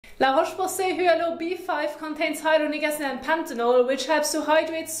La Roche-Posay Hyalu B5 contains hyaluronic acid and panthenol, which helps to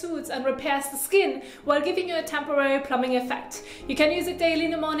hydrate, soothes and repairs the skin while giving you a temporary plumping effect. You can use it daily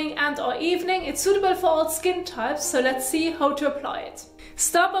in the morning and or evening. It's suitable for all skin types, so let's see how to apply it.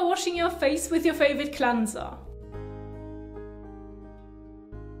 Start by washing your face with your favorite cleanser.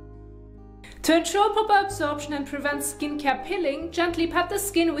 To ensure proper absorption and prevent skincare pilling, gently pat the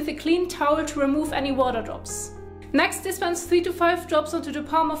skin with a clean towel to remove any water drops. Next, dispense 3 to 5 drops onto the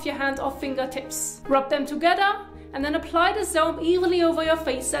palm of your hand or fingertips. Rub them together and then apply the serum evenly over your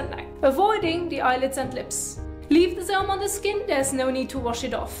face and neck, avoiding the eyelids and lips. Leave the serum on the skin, there's no need to wash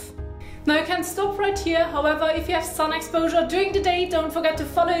it off. Now you can stop right here. However, if you have sun exposure during the day, don't forget to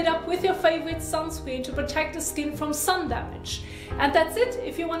follow it up with your favorite sunscreen to protect the skin from sun damage. And that's it.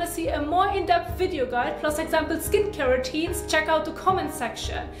 If you want to see a more in-depth video guide plus example skincare routines, check out the comment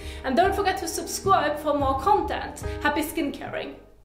section. And don't forget to subscribe for more content. Happy skincaring!